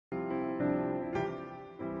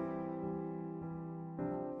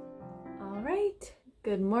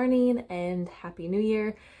Good morning and Happy New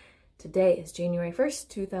Year. Today is January 1st,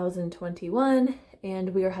 2021,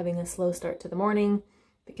 and we are having a slow start to the morning.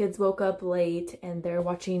 The kids woke up late and they're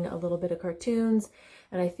watching a little bit of cartoons,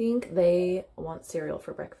 and I think they want cereal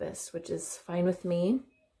for breakfast, which is fine with me.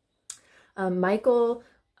 Michael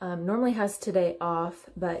normally has today off,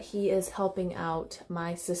 but he is helping out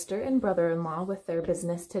my sister and brother-in-law with their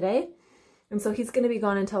business today. And so he's going to be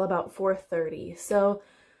gone until about 4:30. So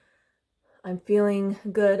I'm feeling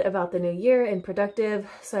good about the new year and productive.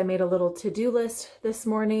 So I made a little to-do list this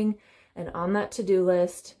morning, and on that to-do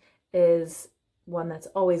list is one that's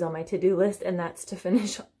always on my to-do list, and that's to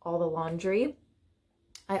finish all the laundry.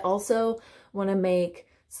 I also want to make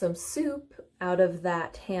some soup out of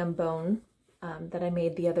that ham bone that I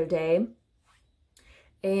made the other day.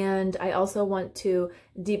 And I also want to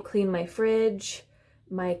deep clean my fridge,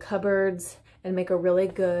 my cupboards, and make a really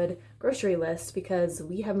good grocery list because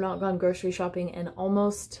we have not gone grocery shopping in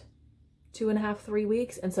almost 2.5, 3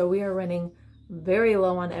 weeks. And so we are running very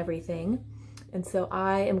low on everything. And so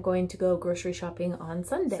I am going to go grocery shopping on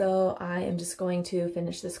Sunday. So I am just going to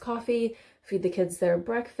finish this coffee, feed the kids their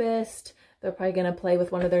breakfast. They're probably going to play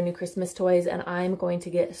with one of their new Christmas toys, and I'm going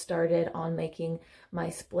to get started on making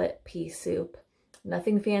my split pea soup.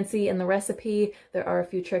 Nothing fancy in the recipe. There are a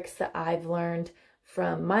few tricks that I've learned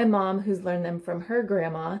from my mom, who's learned them from her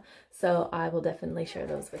grandma, so I will definitely share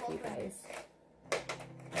those with you guys.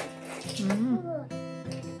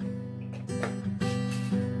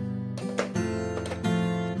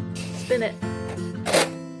 Spin it.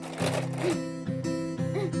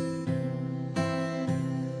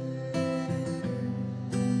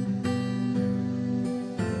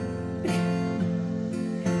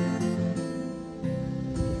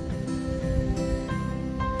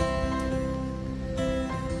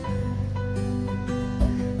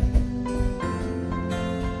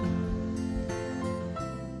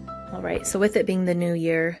 Alright, so with it being the new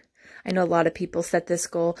year, I know a lot of people set this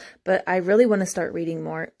goal, but I really want to start reading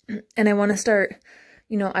more. And I want to start,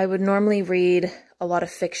 I would normally read a lot of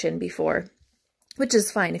fiction before, which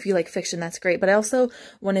is fine. If you like fiction, that's great. But I also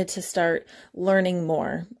wanted to start learning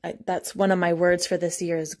more. That's one of my words for this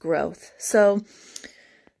year is growth. So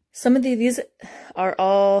some of these are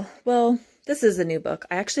all, well, this is a new book.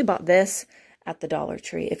 I actually bought this at the Dollar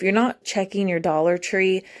Tree. If you're not checking your Dollar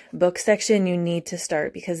Tree book section, you need to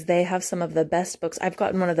start because they have some of the best books. I've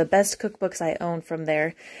gotten one of the best cookbooks I own from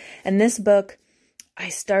there. And this book, I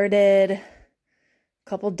started a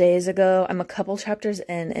couple days ago. I'm a couple chapters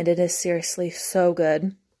in, and it is seriously so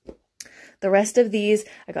good. The rest of these,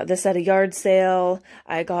 I got this at a yard sale.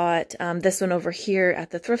 I got this one over here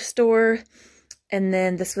at the thrift store. And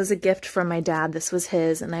then this was a gift from my dad. This was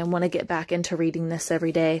his, and I want to get back into reading this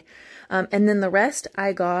every day. And then the rest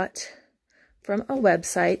I got from a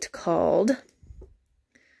website called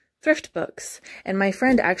Thrift Books. And my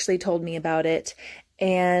friend actually told me about it,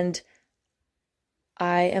 and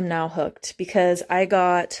I am now hooked because I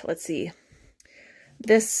got, let's see,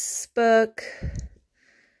 this book,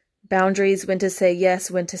 Boundaries, When to Say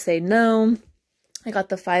Yes, When to Say No. I got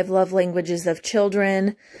the 5 Love Languages of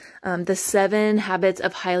Children, the 7 Habits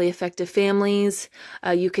of Highly Effective Families,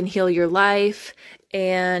 You Can Heal Your Life,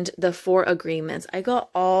 and the 4 Agreements. I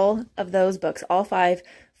got all of those books, all 5,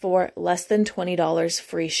 for less than $20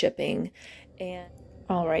 free shipping. And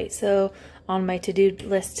all right, so on my to-do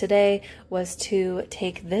list today was to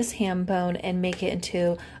take this ham bone and make it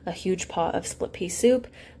into a huge pot of split pea soup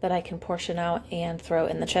that I can portion out and throw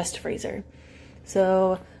in the chest freezer.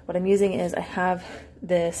 So what I'm using is I have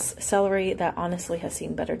this celery that honestly has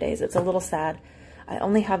seen better days. It's a little sad. I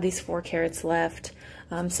only have these 4 carrots left,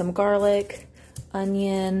 some garlic,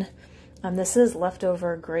 onion. This is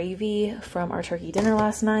leftover gravy from our turkey dinner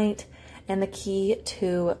last night. And the key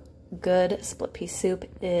to good split pea soup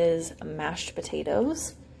is mashed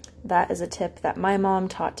potatoes. That is a tip that my mom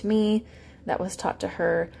taught me, that was taught to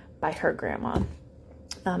her by her grandma.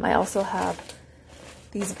 I also have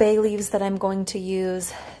these bay leaves that I'm going to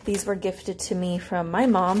use. These were gifted to me from my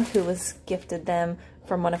mom, who was gifted them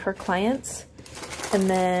from one of her clients. And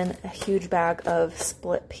then a huge bag of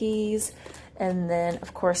split peas. And then,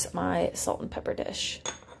 of course, my salt and pepper dish.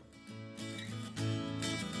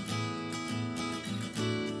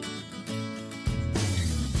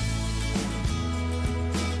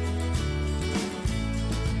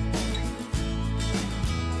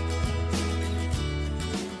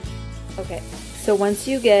 Okay. So once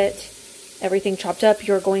you get everything chopped up,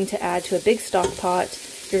 you're going to add to a big stock pot.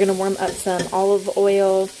 You're going to warm up some olive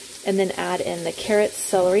oil and then add in the carrots,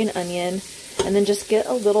 celery, and onion, and then just get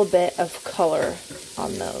a little bit of color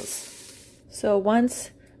on those. So once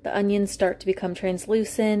the onions start to become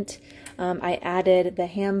translucent. I added the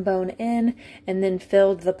ham bone in and then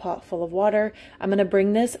filled the pot full of water. I'm going to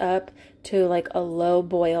bring this up to like a low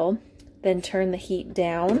boil, then turn the heat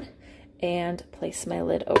down and place my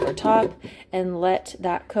lid over top and let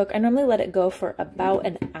that cook. I normally let it go for about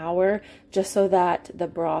an hour just so that the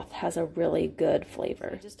broth has a really good flavor.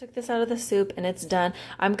 So I just took this out of the soup and it's done.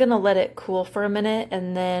 I'm gonna let it cool for a minute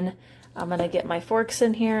and then I'm gonna get my forks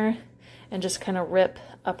in here and just kind of rip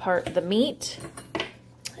apart the meat.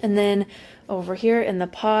 And then over here in the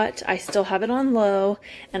pot, I still have it on low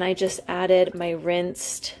and I just added my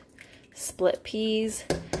rinsed split peas.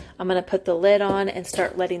 I'm going to put the lid on and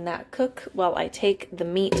start letting that cook while I take the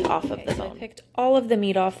meat off of the bone. I picked all of the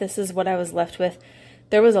meat off. This is what I was left with.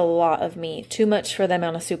 There was a lot of meat, too much for the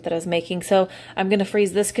amount of soup that I was making. So I'm going to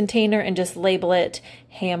freeze this container and just label it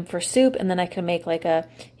ham for soup. And then I can make like a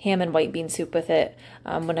ham and white bean soup with it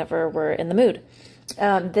whenever we're in the mood.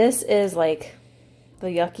 This is like the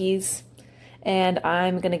Yuckies. And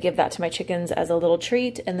I'm going to give that to my chickens as a little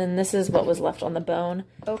treat. And then this is what was left on the bone.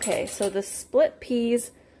 Okay, so the split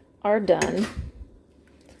peas are done.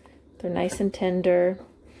 They're nice and tender.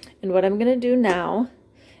 And what I'm going to do now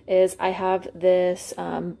is I have this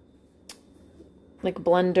like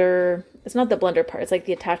blender. It's not the blender part. It's like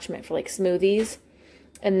the attachment for like smoothies.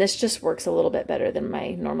 And this just works a little bit better than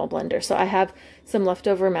my normal blender. So I have some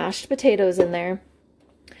leftover mashed potatoes in there.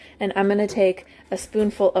 And I'm going to take a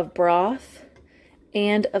spoonful of broth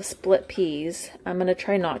and of split peas. I'm going to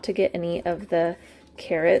try not to get any of the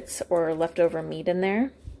carrots or leftover meat in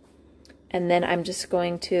there. And then I'm just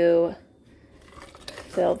going to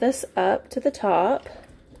fill this up to the top.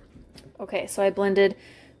 Okay, so I blended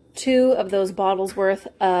 2 of those bottles worth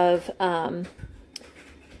of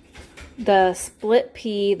the split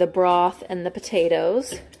pea, the broth, and the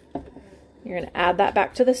potatoes. You're going to add that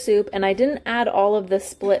back to the soup. And I didn't add all of the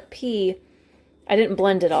split pea. I didn't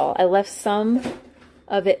blend it all. I left some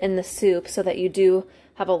of it in the soup so that you do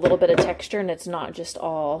have a little bit of texture and it's not just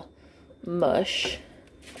all mush.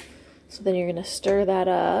 So then you're going to stir that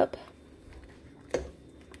up.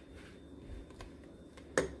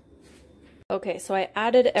 Okay, so I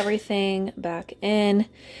added everything back in,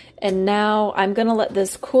 and now I'm going to let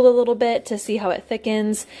this cool a little bit to see how it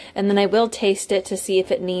thickens, and then I will taste it to see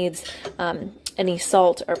if it needs any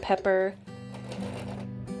salt or pepper.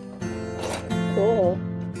 Cool.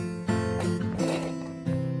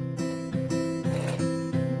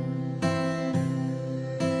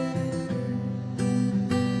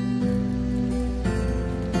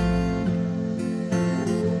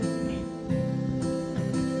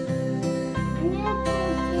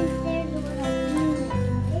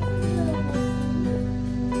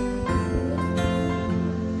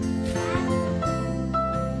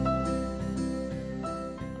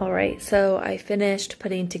 Alright, so I finished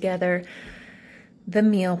putting together the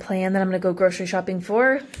meal plan that I'm going to go grocery shopping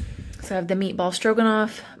for. So I have the meatball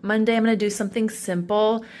stroganoff. Monday I'm going to do something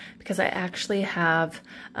simple because I actually have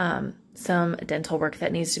some dental work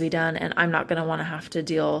that needs to be done and I'm not going to want to have to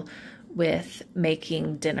deal with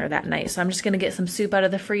making dinner that night. So I'm just going to get some soup out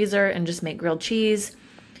of the freezer and just make grilled cheese.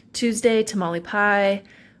 Tuesday, tamale pie.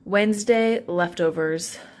 Wednesday,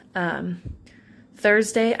 leftovers.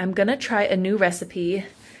 Thursday, I'm going to try a new recipe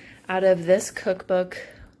out of this cookbook.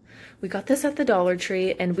 We got this at the Dollar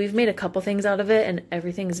Tree and we've made a couple things out of it and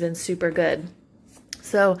everything's been super good.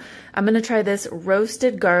 So I'm going to try this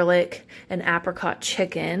roasted garlic and apricot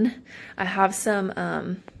chicken. I have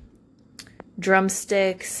some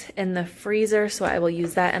drumsticks in the freezer, so I will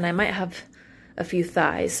use that, and I might have a few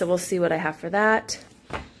thighs, so we'll see what I have for that.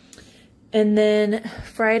 And then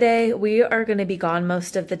Friday, we are going to be gone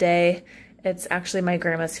most of the day. It's actually my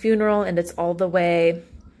grandma's funeral, and it's all the way,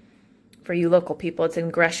 for you local people, it's in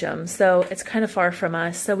Gresham, so it's kind of far from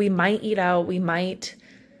us. So we might eat out, we might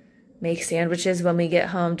make sandwiches when we get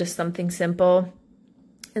home, just something simple.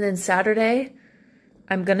 And then Saturday,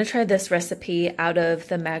 I'm going to try this recipe out of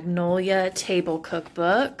the Magnolia Table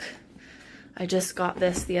Cookbook. I just got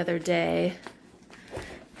this the other day,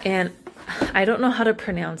 and I don't know how to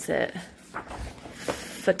pronounce it.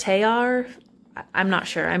 Fatayar? I'm not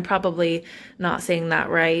sure. I'm probably not saying that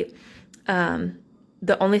right.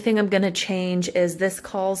 The only thing I'm going to change is this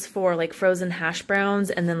calls for like frozen hash browns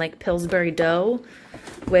and then like Pillsbury dough,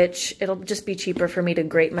 which it'll just be cheaper for me to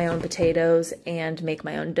grate my own potatoes and make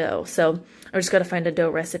my own dough. So I just got to find a dough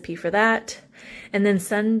recipe for that. And then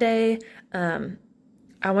Sunday,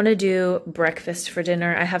 I want to do breakfast for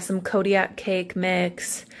dinner. I have some Kodiak cake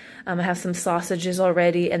mix. I have some sausages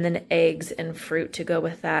already, and then eggs and fruit to go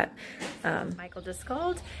with that. Michael just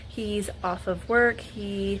called. He's off of work.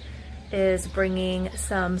 He is bringing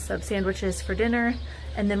some sub sandwiches for dinner.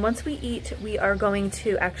 And then once we eat, we are going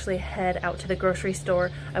to actually head out to the grocery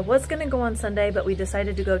store. I was gonna go on Sunday, but we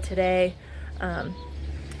decided to go today.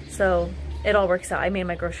 So it all works out. I made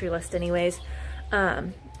my grocery list anyways.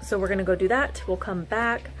 So we're gonna go do that. We'll come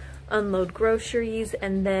back, unload groceries,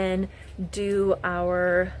 and then do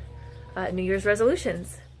our New Year's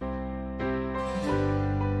resolutions.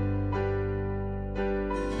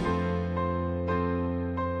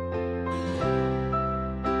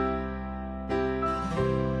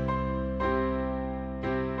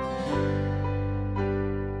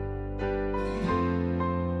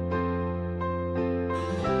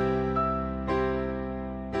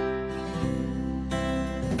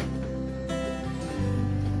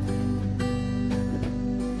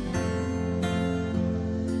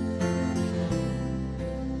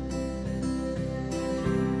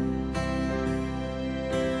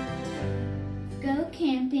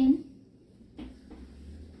 Camping,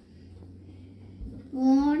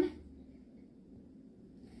 learn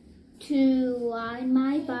to ride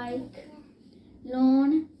my bike,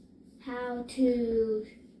 learn how to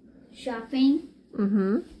shopping,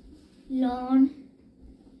 learn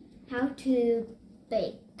how to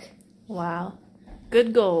bake. Wow,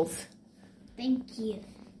 good goals. Thank you.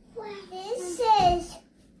 This is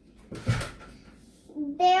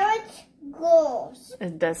Barrett's goals.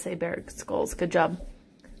 It does say Barrett's goals. Good job.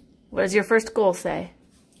 What does your first goal say?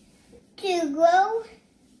 To grow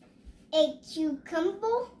a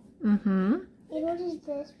cucumber. And what is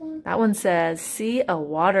this one? that one says, see a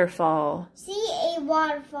waterfall. See a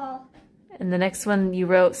waterfall. And the next one you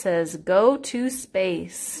wrote says, go to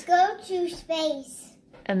space. Go to space.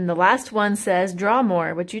 And the last one says, draw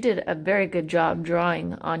more, which you did a very good job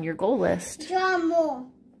drawing on your goal list. Draw more.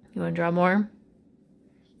 You want to draw more?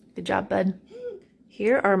 Good job, bud.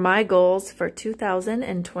 Here are my goals for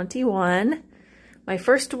 2021. My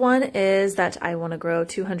first one is that I want to grow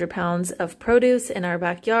 200 pounds of produce in our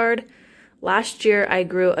backyard. Last year, I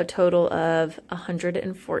grew a total of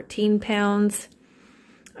 114 pounds.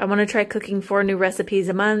 I want to try cooking 4 new recipes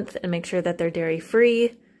a month and make sure that they're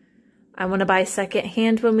dairy-free. I want to buy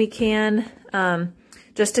secondhand when we can,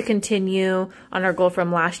 just to continue on our goal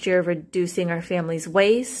from last year of reducing our family's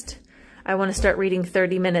waste. I want to start reading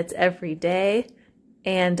 30 minutes every day.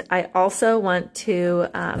 And I also want to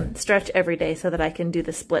stretch every day so that I can do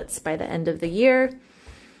the splits by the end of the year.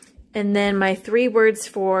 And then my 3 words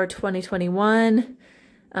for 2021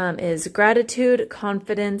 is gratitude,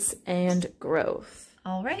 confidence, and growth.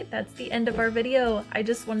 All right, that's the end of our video. I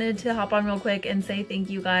just wanted to hop on real quick and say thank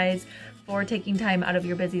you guys for taking time out of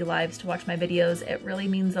your busy lives to watch my videos. It really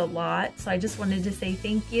means a lot. So I just wanted to say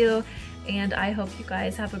thank you, and I hope you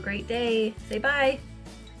guys have a great day. Say bye.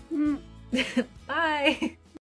 Bye.